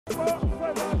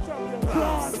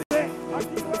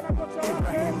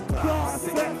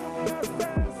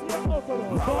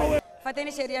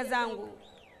Fateni sheria zangu.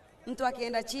 Mtu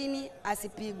akienda chini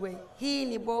asipigwe. Hii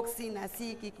ni boxi na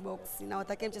si kickboxing. Na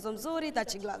watakia mchezo mzuri,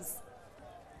 touch gloves.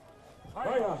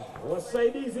 Haya,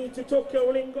 wasaidizi tutoke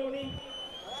ulingoni.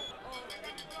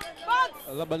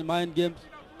 Labda ni mind games,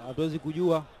 hatuwezi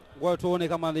kujua. Ngoja tuone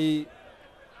kama ni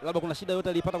labda kuna shida yote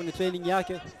alipata kwenye training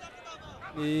yake.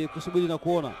 Ni kusubiri na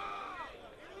kuona.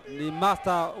 Ni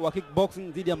master wa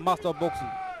kickboxing dhidi ya master wa boxing.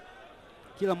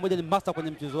 Kila mmoja ni master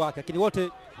kwenye mchezo wake, lakini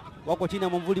wote wako chini ya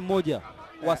mwamvuli mmoja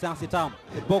wa sayansi tamu,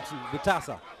 boxing,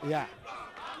 VITASA. Yeah.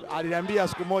 Aliniambia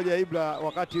siku moja Ibra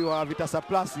wakati wa VITASA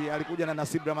Plus alikuja na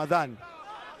Nasib Ramadhani.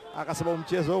 Akasema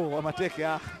mchezo huu wa mateke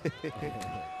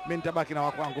mimi nitabaki na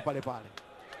wakwangu pale pale.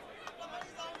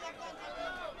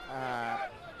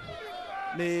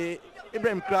 Ni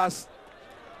Ibra Class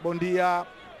bondia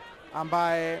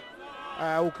ambaye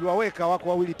ukiwaweka wako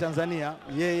wawili Tanzania,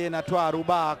 yeye na Toa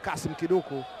Rubaa Kasim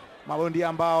Kiduku, mabondia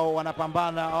ambao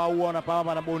wanapambana au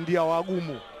wanapambana na bondia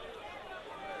wagumu,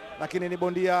 lakini ni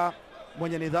bondia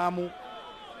mwenye nidhamu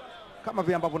kama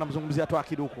vile ambavyo namzungumzia Toa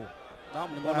Kiduku.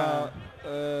 Naam, nimeona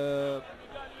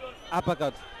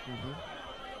uppercut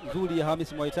nzuri ya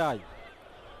Khamis Muay Thai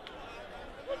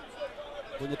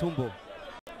kwenye tumbo.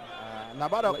 Na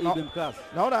baada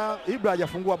naona Ibra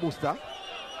hajafungua booster.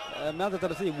 Ameanza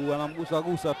taratibu,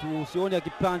 anamgusa tu, sioni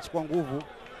akipunch kwa nguvu.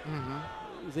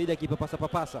 Zaidi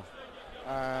akipapasa.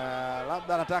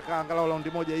 Labda anataka angalau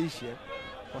raundi moja ishe,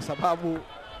 kwa sababu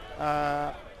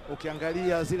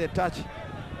ukiangalia zile touch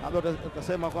labda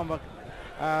utasema kwamba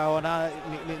wana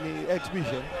ni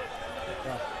exhibition.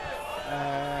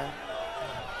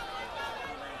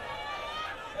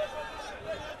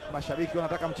 Mashabiki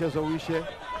wanataka mchezo uishe.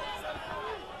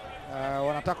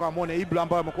 Wanataka wamuone Ibra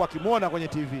ambaye amekuwa akimuona kwenye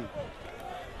TV,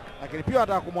 lakini pia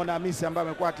wanataka kumuona Khamis ambaye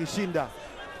amekuwa akishinda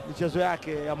michezo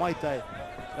yake ya Muay Thai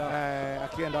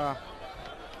akienda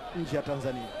nje ya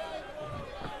Tanzania.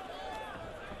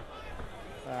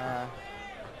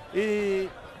 Hii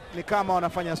ni kama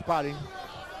wanafanya sparring.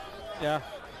 Yeah.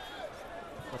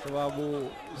 Kwa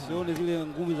sababu sioni zile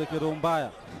ngumi za kiroho mbaya.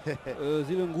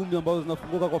 Zile ngumi ambazo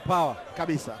zinafunguka kwa power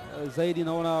kabisa. Zaidi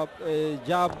naona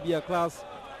jab ya Class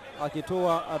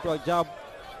akitoa jab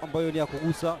ambayo ni ya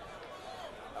kugusa,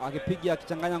 akipiga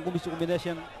akichanganya ngumi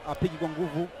combination, apigi kwa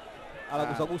nguvu,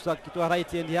 anagusagusa, akitoa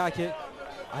right hand yake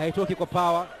haitoki kwa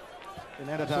power.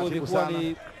 Inaenda taratibu sana.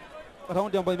 Ni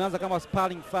raundi ambayo imeanza kama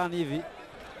sparring fan hivi,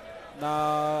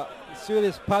 na sio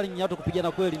ile sparring ya watu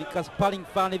kupigana kweli, ni sparring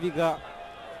fan hivi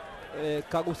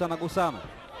kagusana.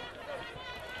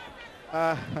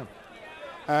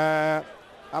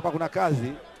 Hapa kuna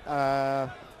kazi.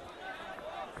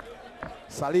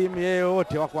 Salim yeye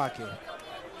wote wa kwake.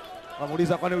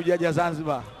 Wamuuliza kwani hujaja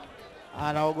Zanzibar?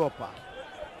 Anaogopa.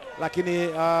 Lakini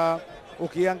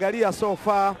ukiangalia so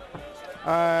far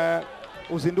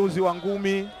uzinduzi wa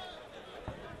ngumi,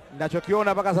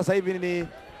 ninachokiona mpaka sasa hivi ni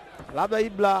labda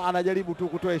Ibra anajaribu tu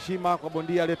kutoa heshima kwa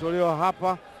bondia aliyetolewa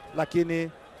hapa,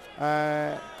 lakini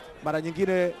mara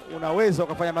nyingine unaweza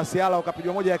ukafanya masiala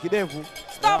ukapigwa moja ya kidevu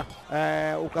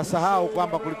ukasahau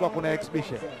kwamba kulikuwa kuna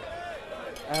exhibition.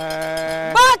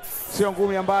 Sio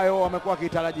ngumi ambayo wamekuwa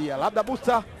wakitarajia. Labda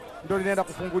booster ndio linaenda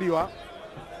kufunguliwa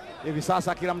hivi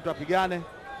sasa, kila mtu apigane,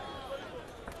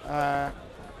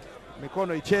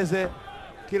 mikono icheze,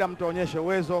 kila mtu aonyeshe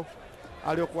uwezo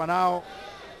aliokuwa nao.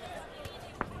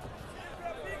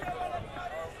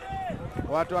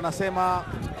 Watu wanasema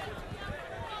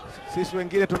sisi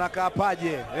wengine tunakaa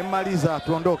paje, maliza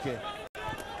tuondoke.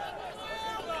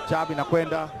 Jabi na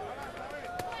kwenda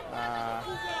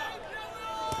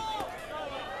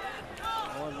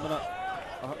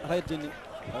right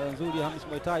nzuri ya Khamis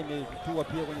Muay Thai imetua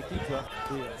pia kwenye kichwa.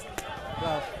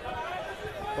 Class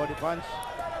body punch.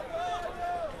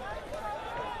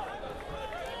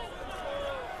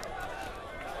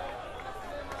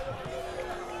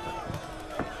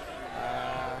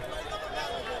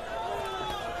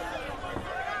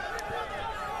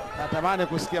 Natamani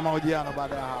kusikia mahojiano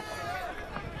baada ya hapa.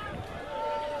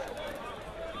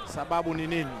 Sababu ni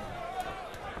nini?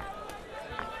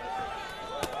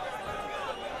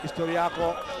 Historia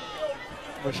yako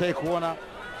umeshawahi kuona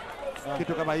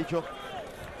kitu kama hicho?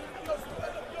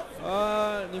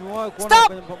 Nimewahi kuona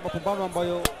kwenye mapambano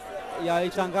ambayo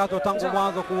yalitangazwa tangu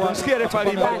mwanzo kuwa. Tumsikie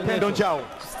referee Pendo Njao.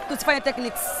 Tusifanye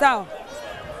techniques sawa.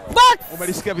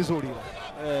 Umelisikia vizuri?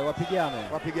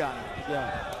 Wapigane.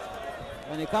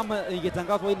 Yani kama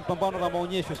ingetangazwa hili pambano la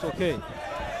maonyesho sio okay.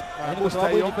 Kwa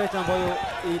sababu hii fight ambayo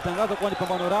ilitangazwa kuwa ni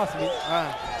pambano rasmi,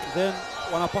 then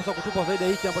wanapaswa kutupa zaidi ya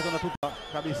hiki ambacho wanatupa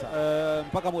kabisa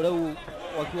mpaka muda huu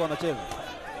wakiwa wanacheza.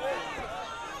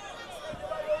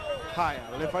 Haya,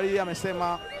 referee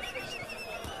amesema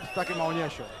sitaki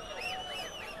maonyesho.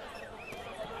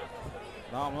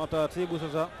 Na taratibu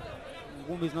sasa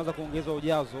ngumi zinaanza kuongezwa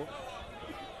ujazo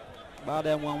baada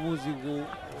ya muamuzi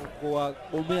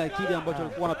kuwabombea kile ambacho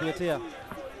alikuwa anatuletea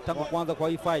tangu kuanza kwa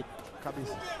hii fight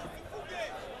kabisa.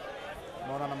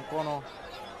 Unaona na mkono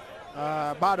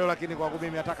bado, lakini kwa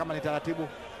mimi hata kama ni taratibu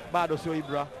bado sio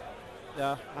Ibra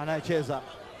anayecheza.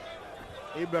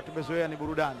 Ibra tumezoea ni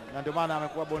burudani, na ndio maana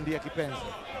amekuwa bondia kipenzi.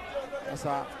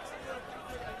 Sasa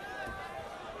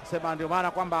sema ndio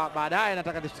maana kwamba baadaye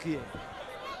nataka tusikie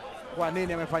kwa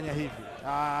nini amefanya hivi.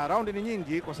 Raundi ni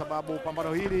nyingi kwa sababu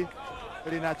pambano hili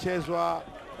linachezwa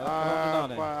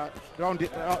kwa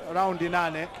raundi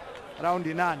nane.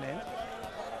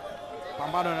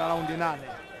 Pambano na raundi 8.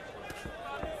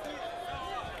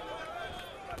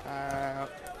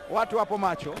 Watu wapo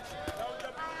macho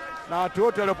na watu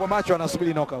wote waliopo macho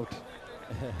wanasubiri knockout.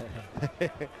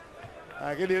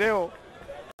 Lakini leo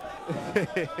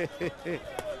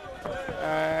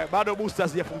bado booster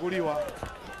hazijafunguliwa.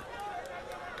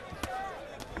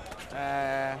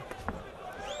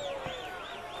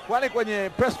 Kwani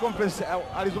kwenye press conference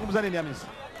alizungumza nini Hamisi?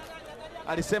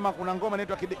 Alisema kuna ngoma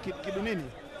inaitwa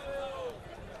kidunini.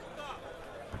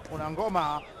 Kuna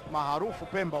ngoma maarufu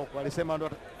Pemba huko, alisema ndo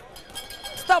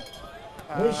Stop.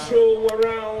 Mwisho wa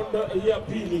round ya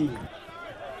pili.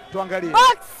 Tuangalie.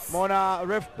 Muona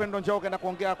ref Pendo Njao kaenda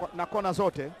kuongea na kona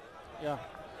zote.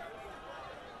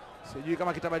 Sijui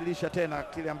kama kitabadilisha tena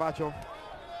kile ambacho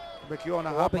tumekiona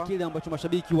hapa. Wape kile ambacho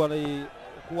mashabiki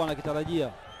walikuwa wanakitarajia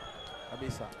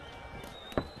kabisa.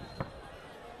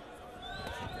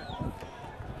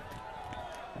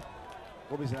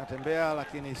 Ngumi zinatembea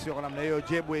lakini sio kwa namna hiyo.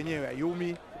 Jebu yenyewe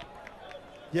Ayumi,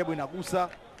 jebu inagusa.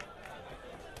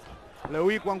 Leo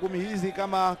hii kwa ngumi hizi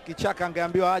kama Kichaka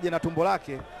angeambiwa aje na tumbo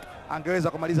lake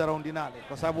angeweza kumaliza raundi 8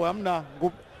 kwa sababu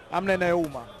hamna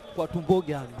inayouma. Kwa tumbo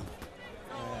gani?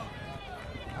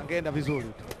 Angeenda vizuri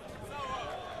tu.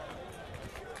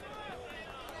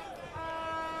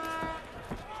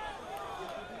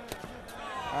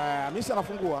 Hamisi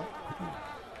anafungua.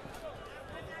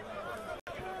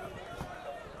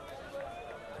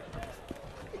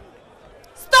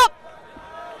 Stop.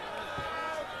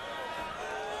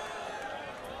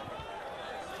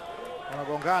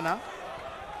 Wanagongana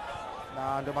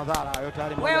na ndio madhara yote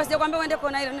hali. Wewe usikwambia uende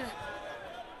kona hilo. Nenda.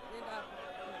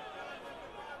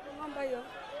 Ngomba hiyo.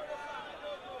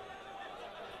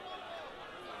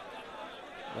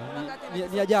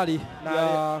 Ni ajali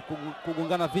ya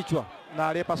kugongana vichwa na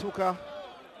aliyepasuka.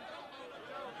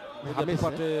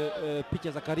 Tupate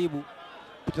picha za karibu.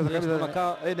 Picha za karibu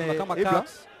kama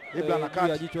Ibra na kati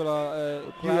ya jicho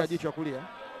la jicho la kulia.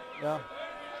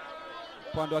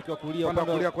 Upande wake wa kulia,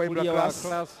 upande wa kulia kwa Ibra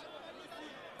Class.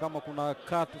 Kama kuna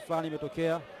katu fulani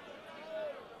imetokea.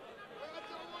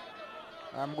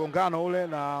 Mgongano ule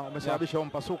na umesababisha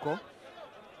mpasuko.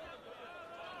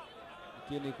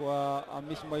 Lakini kwa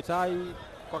Khamis Muay Thai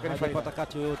hajapata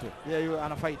kati yoyote. Yeye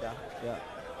ana faida.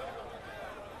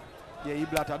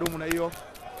 Ibra atadumu na hiyo.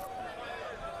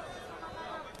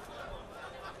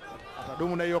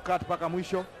 Atadumu na hiyo kati mpaka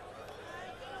mwisho.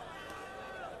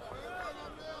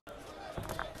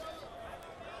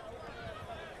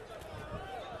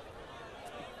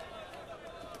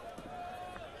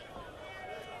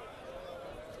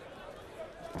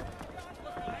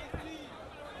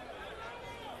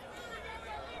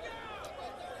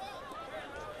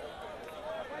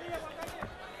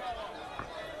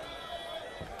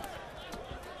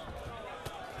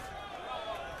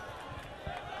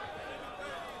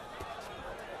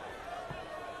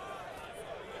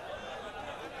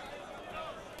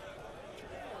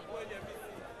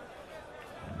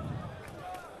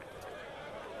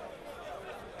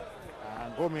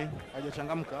 Ngumi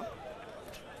hajachangamka.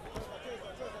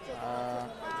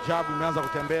 Jabu imeanza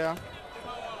kutembea.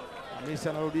 Hamisi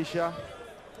anarudisha.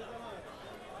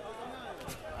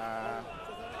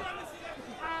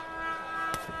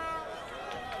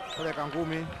 Peleka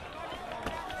ngumi.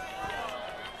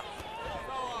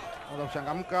 Anza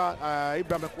kuchangamka.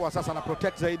 Ibra amekuwa sasa na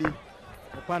protect zaidi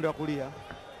upande wa kulia.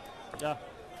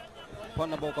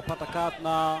 Upande ambao ukapata cut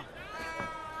na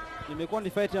imekuwa ni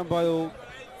fight ambayo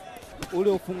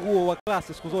ule ufunguo wa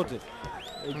klasi siku zote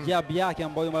jab yake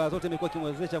ambayo mara zote imekuwa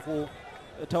kimwezesha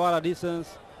kutawala distance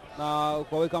na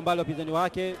kuweka mbali wapinzani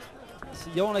wake.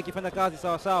 Sijaona ikifanya kazi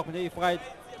sawa sawa kwenye hii fight,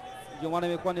 ndio maana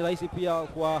imekuwa ni rahisi pia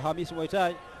kwa Khamis Muay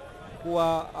Thai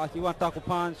kuwa akiwa anataka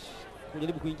kupunch,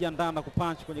 kujaribu kuingia ndani na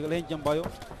kupunch kwenye range ambayo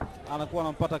anakuwa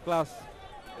anampata class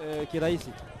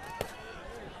kirahisi.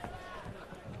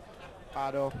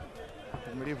 Bado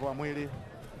uvumilivu wa mwili,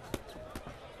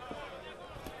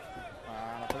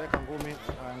 anapeleka ngumi,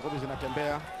 ngumi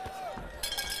zinatembea.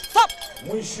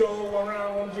 Mwisho wa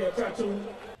round ya 3.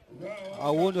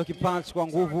 Auoni wa kipunch kwa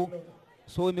nguvu,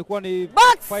 so imekuwa ni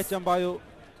fight ambayo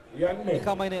ni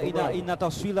kama ina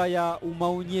taswira ya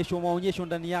maonyesho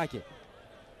ndani yake.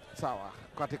 Sawa,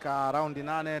 katika raundi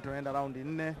 8 tunaenda raundi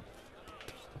 4.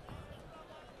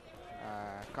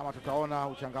 Kama tutaona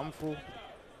uchangamfu,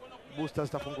 booster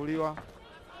zitafunguliwa.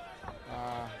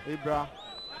 Ibra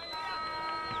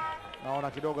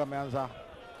naona kidogo ameanza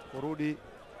kurudi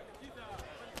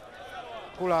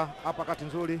kula hapa, kati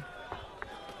nzuri.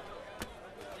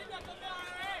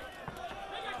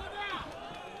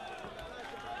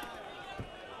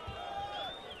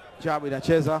 Jabu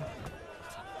inacheza.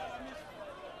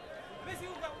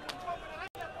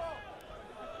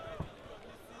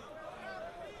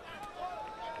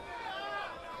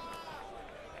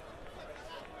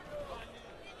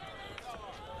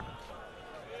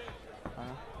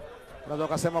 Unaweza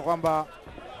ukasema kwamba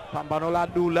pambano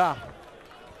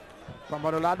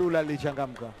la dula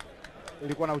lilichangamka,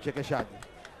 ilikuwa na uchekeshaji.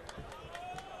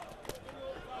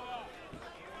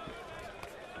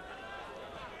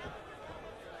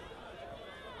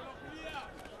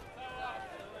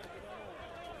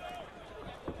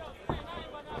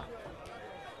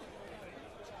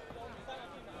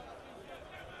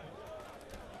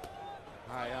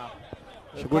 Haya,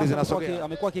 shughuli zinasogea.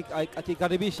 Amekuwa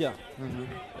akikaribisha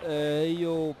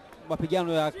hiyo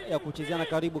mapigano ya kuchezeana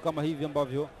karibu kama hivi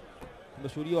ambavyo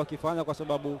tumeshuhudia wakifanya, kwa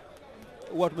sababu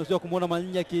huwa tumezoea kumuona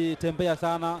Manyinyi akitembea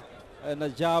sana na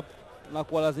jab na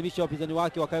kuwalazimisha wapinzani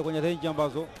wake wakae kwenye range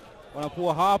ambazo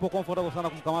wanakuwa hapo comfortable sana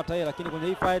kumkamata yeye, lakini kwenye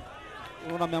hii fight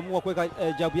unaona ameamua kuweka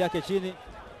jab yake chini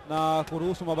na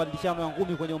kuruhusu mabadilishano ya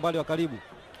ngumi kwenye umbali wa karibu.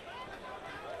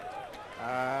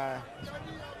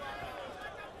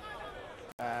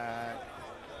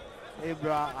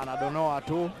 Ibra anadonoa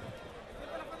tu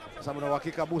kwa sababu na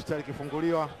uhakika booster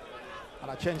likifunguliwa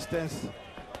ana change stance.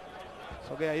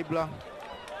 Sogea Ibra.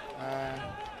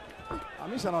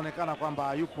 Hamisa anaonekana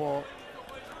kwamba yupo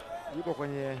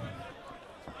kwenye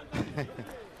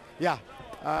yeah,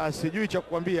 sijui cha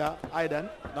kukwambia Aidan.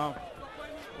 No.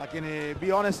 Lakini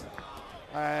be honest,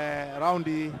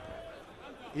 raundi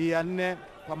hii ya 4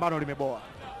 pambano limeboa.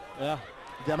 Yeah.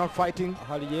 They are not fighting.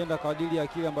 Halijaenda kadiri ya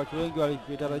kile ambacho wengi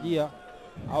walikitarajia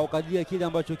au kadiri ya kile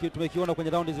ambacho tumekiona kwenye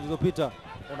raundi zilizopita.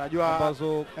 Unajua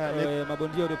ambazo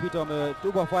mabondia waliopita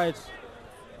wametupa fights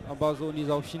ambazo ni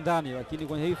za ushindani, lakini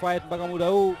kwenye hii fight mpaka muda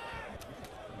huu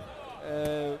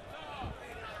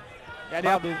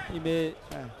yani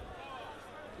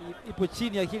ipo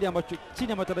chini ya kile ambacho chini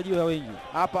ya matarajio ya wengi.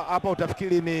 Hapa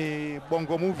utafikiri ni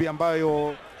bongo movie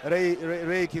ambayo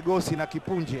Ray Kigosi na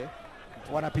Kipunje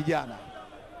wanapigana.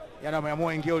 Yaani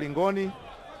wameamua ingie ulingoni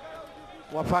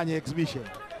wafanye exhibition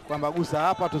kwamba gusa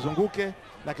hapa tuzunguke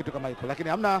na kitu kama hiko, lakini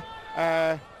hamna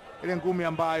ile ngumi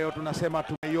ambayo tunasema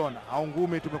tumeiona au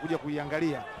ngumi tumekuja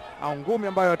kuiangalia au ngumi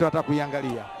ambayo tunataka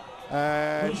kuiangalia.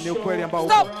 Ni ukweli ambao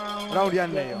raundi ya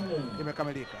 4 hiyo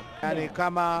imekamilika. Yaani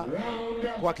kama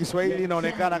kwa Kiswahili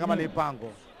inaonekana kama ni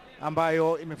pango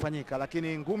ambayo imefanyika,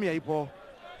 lakini ngumi haipo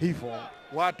hivyo.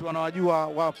 Watu wanawajua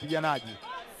wapiganaji.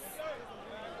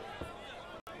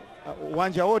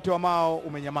 Uwanja wote wa Mao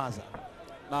umenyamaza.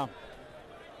 Naam.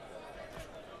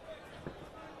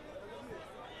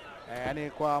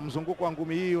 Yaani kwa mzunguko wa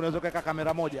ngumi hii unaweza kuweka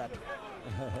kamera moja tu.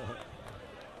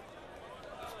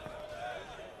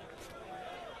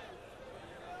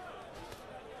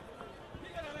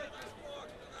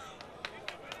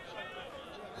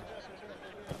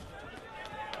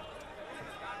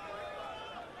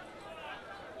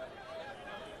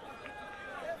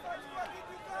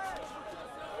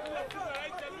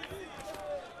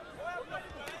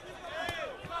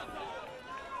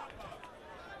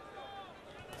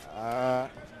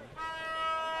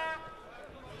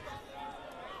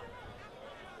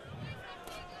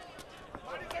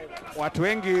 Watu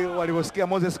wengi walivyosikia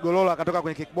Moses Golola akatoka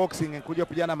kwenye kickboxing kuja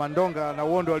kupigana Mandonga na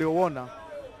uondo waliouona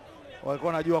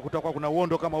walikuwa wanajua kutakuwa kuna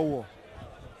uondo kama huo.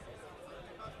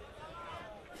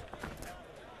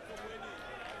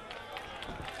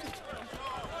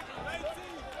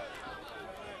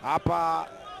 Hapa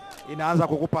inaanza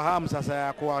kukupa hamu sasa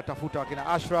ya kuwatafuta wakina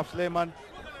Ashraf Suleiman,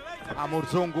 Amur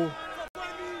Zungu.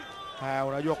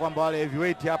 Unajua kwamba wale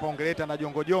heavyweight hapa ungeleta na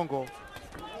jongo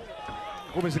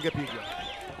ngumi zingepigwa.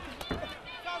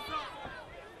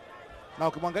 Na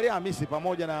ukimwangalia Hamisi,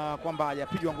 pamoja na kwamba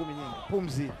hajapigwa ngumi nyingi,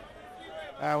 pumzi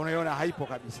unaiona haipo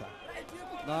kabisa.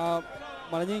 Na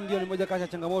mara nyingi ni moja kati ya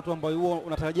changamoto ambayo huo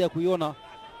unatarajia kuiona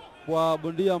kwa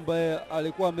bondia ambaye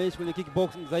alikuwa ameishi kwenye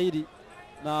kickboxing zaidi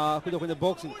na kuja kwenye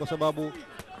boxing, kwa sababu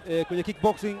kwenye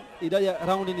kickboxing idadi ya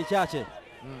raundi ni chache.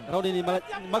 Raundi ni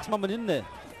maximum ni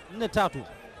 4-3,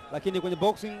 lakini kwenye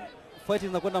boxing fight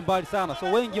zinakwenda mbali sana, so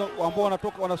wengi ambao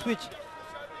wanatoka wana switch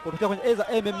kutokea kwenye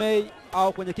either MMA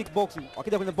au kwenye kickboxing,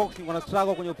 wakija kwenye boxing wana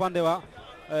struggle kwenye upande wa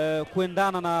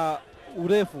kuendana na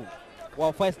urefu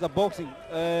wa fights za boxing.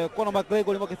 Conor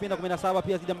McGregor mwaka 2017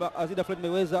 pia zida Floyd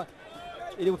Mayweather,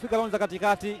 ilipofika raundi za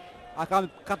katikati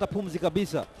akakata pumzi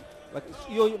kabisa.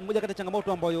 Hiyo moja kati ya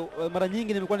changamoto ambayo mara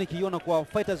nyingi nimekuwa nikiona kwa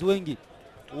fighters wengi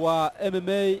wa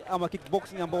MMA ama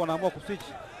kickboxing ambao wanaamua kuswitch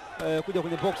kuja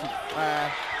kwenye boxing.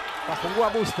 Kafungua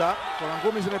booster, kuna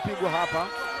ngumi zimepigwa hapa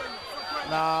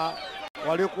na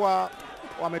waliokuwa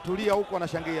wametulia huko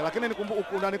wanashangilia, lakini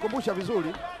unanikumbusha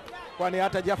vizuri, kwani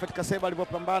hata Jafet Kaseba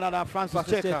alipopambana na Francis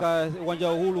Cheka uwanja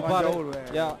wa Uhuru pale,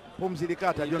 pumzi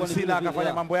ilikata. John Cena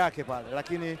akafanya mambo yake pale,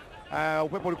 lakini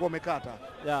upepo ulikuwa umekata.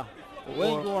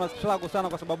 Wengi wana struggle sana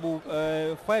kwa sababu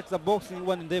fights za boxing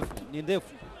huwa ni ndefu,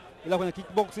 ila kwenye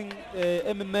kickboxing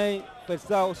MMA fights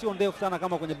zao sio ndefu sana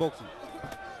kama kwenye boxing.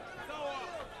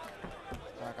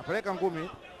 Akapeleka ngumi,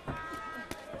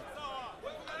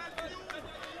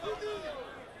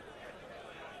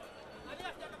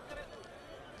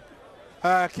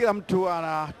 kila mtu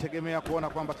anategemea kuona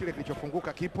kwamba kile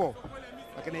kilichofunguka kipo,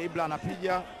 lakini Ibra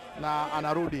anapiga na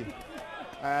anarudi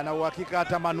na uhakika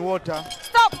hata Manuota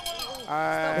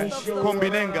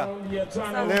Kombinenga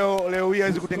leo hii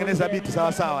hawezi kutengeneza biti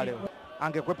sawa sawa. Leo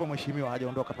angekuepo mheshimiwa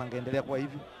hajaondoka, pangeendelea kwa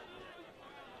hivi,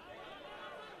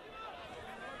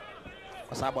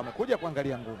 kwa sababu amekuja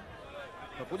kuangalia ngumi,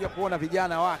 amekuja kuona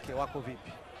vijana wake wako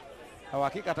vipi, na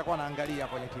uhakika atakuwa anaangalia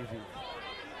kwenye TV.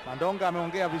 Mandonga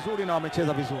ameongea vizuri na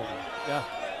wamecheza vizuri,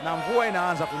 na mvua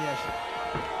inaanza kunyesha.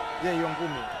 Je, hiyo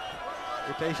ngumi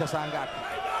itaisha saa ngapi?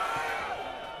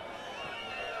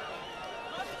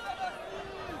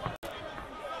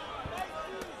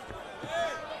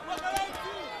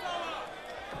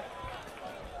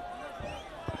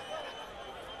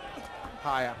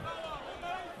 Haya,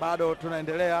 bado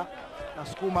tunaendelea na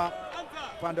sukuma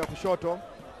upande wa kushoto,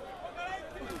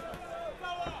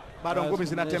 bado ngumi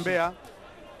zinatembea.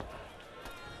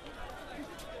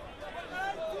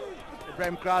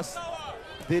 Ibra Class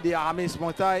dhidi ya Khamis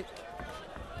Muay Thai.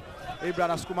 Ibra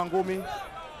anasukuma ngumi,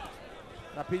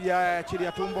 napiga chini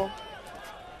ya tumbo.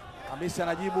 Khamis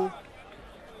anajibu,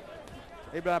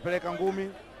 Ibra anapeleka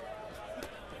ngumi,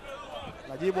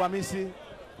 najibu Khamis,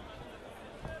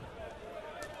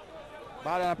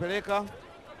 baada anapeleka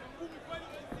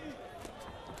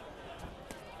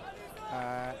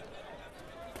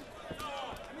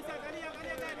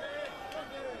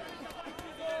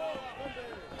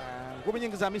ngumi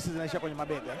nyingi za Khamis zinaishia kwenye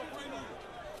mabega.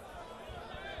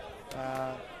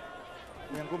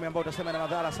 Ni ngumi ambayo utasema na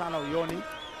madhara sana uioni,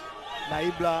 na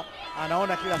Ibra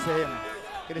anaona kila sehemu,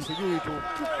 lakini sijui tu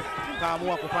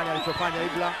kaamua kufanya alichofanya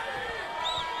Ibra.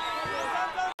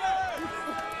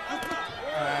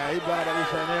 Ibra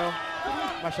anabadilisha eneo,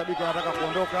 mashabiki wanataka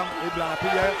kuondoka. Ibra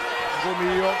anapiga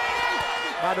ngumi hiyo,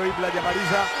 bado Ibra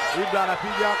hajamaliza. Ibra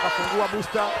anapiga, kafungua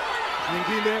booster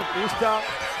nyingine, booster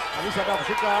Khamis anataka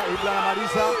kushika. Ibra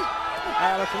anamaliza,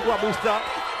 anafungua booster.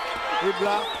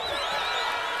 Ibra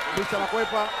booster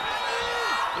anakwepa,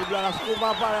 Ibra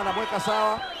anasukuma pale, anamweka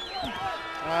sawa.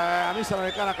 Khamis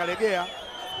anaonekana kalegea,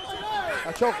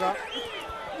 kachoka,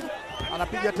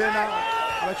 anapiga tena,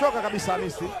 amechoka kabisa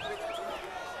Khamis.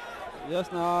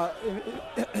 Yes, na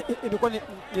ilikuwa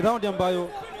ni raundi ambayo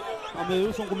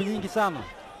ameruhusu ngumi nyingi sana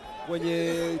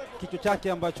kwenye kichwa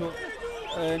chake ambacho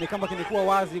ni kama kimekuwa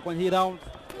wazi kwenye hii round.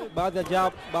 Baadhi ya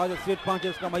jab, baadhi ya straight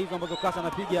punches kama hizo ambazo Class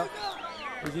anapiga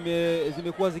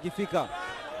zimekuwa zikifika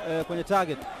kwenye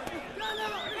target.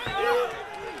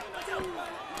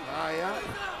 Haya,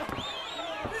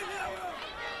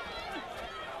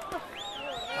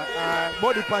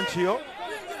 body punch hiyo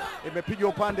imepigwa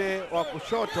upande wa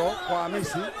kushoto kwa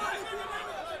Khamis.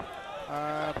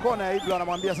 Kona ya Ibra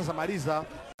anamwambia sasa maliza,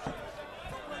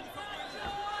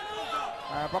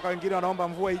 mpaka wengine wanaomba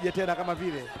mvua ije tena kama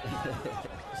vile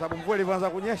kwa sababu mvua ilivyoanza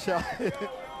kunyesha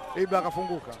Ibra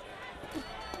akafunguka.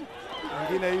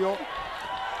 Nyingine hiyo,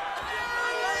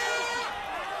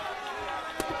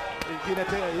 nyingine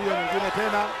tena hiyo, nyingine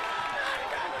tena.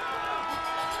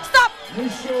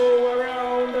 Mwisho wa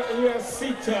round ya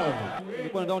 6.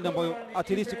 Ilikuwa ni round ambayo at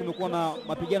least kumekuwa na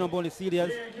mapigano ambayo ni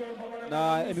serious,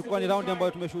 na imekuwa ni round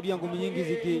ambayo tumeshuhudia ngumi nyingi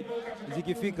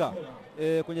zikifika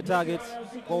kwenye targets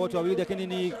kwa wote wawili, lakini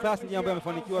ni Class ndiye ambaye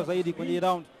amefanikiwa zaidi kwenye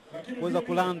round kuweza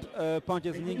kuland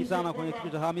punches nyingi sana kwenye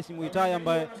kichwa cha Khamis Muay Thai,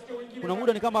 ambaye kuna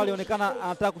muda ni kama alionekana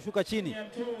anataka kushuka chini,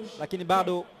 lakini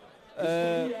bado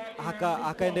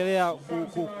akaendelea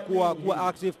kuwa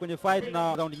active kwenye fight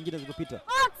na raundi nyingine zilizopita.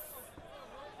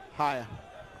 Haya,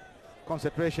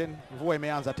 concentration. Mvua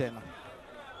imeanza tena,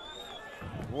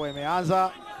 mvua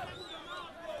imeanza.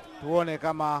 Tuone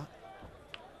kama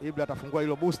Ibra atafungua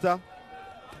hilo booster.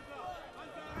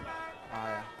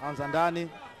 Haya, anza ndani,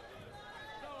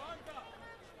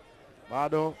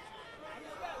 bado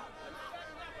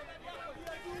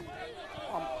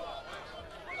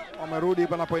wamerudi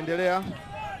panapoendelea.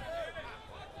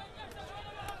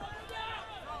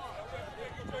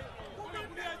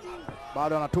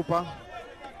 Bado anatupa.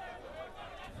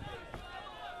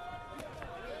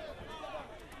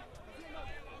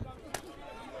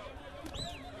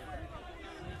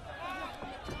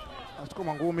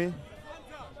 Asukuma ngumi.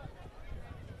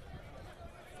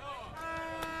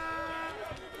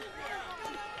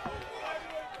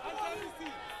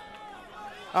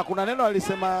 Kuna neno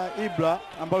alisema Ibra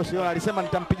ambalo siona, alisema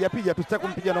nitampiga pija, tusitaki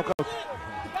kumpiga knockout.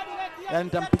 Yaani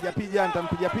nitampiga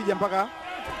pija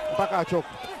mpaka achoke.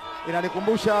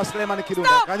 Inanikumbusha Suleiman Kidunda.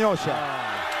 Kanyosha.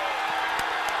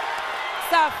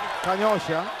 Safi.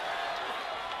 Kanyosha.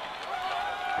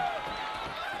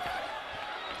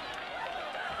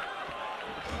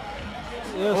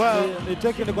 Yes, ni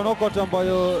technical knockout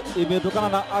ambayo imetokana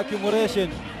na accumulation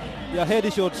ya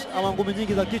headshots ama ngumi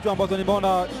nyingi za kichwa ambazo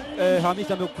nimeona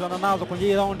Khamis amekutana nazo kwenye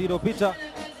hii round iliyopita,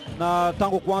 na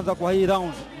tangu kuanza kwa hii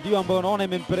round ndio ambayo naona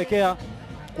imempelekea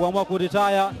kuamua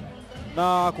kuretire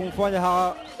na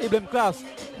kumfanya Ibra Class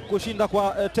kushinda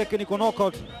kwa technical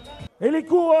knockout.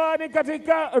 Ilikuwa ni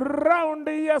katika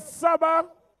raundi ya 7.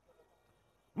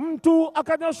 Mtu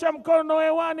akanyosha mkono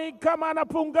hewani kama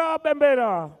anapunga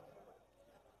bendera.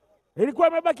 Ilikuwa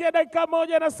imebakia dakika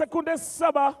 1 na sekunde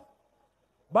 7.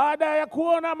 Baada ya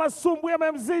kuona masumbu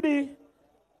yamemzidi,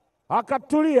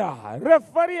 akatulia.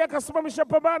 Refari akasimamisha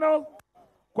pambano.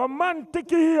 Kwa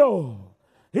mantiki hiyo,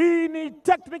 hii ni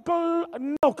technical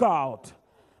knockout.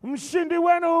 Mshindi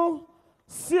wenu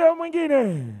sio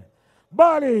mwingine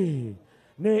bali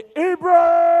ni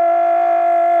Ibra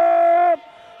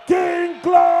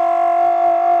Class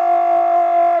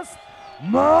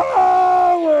Mawe.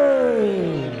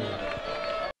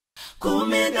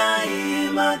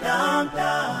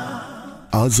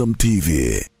 Azam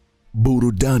TV,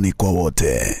 burudani kwa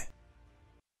wote.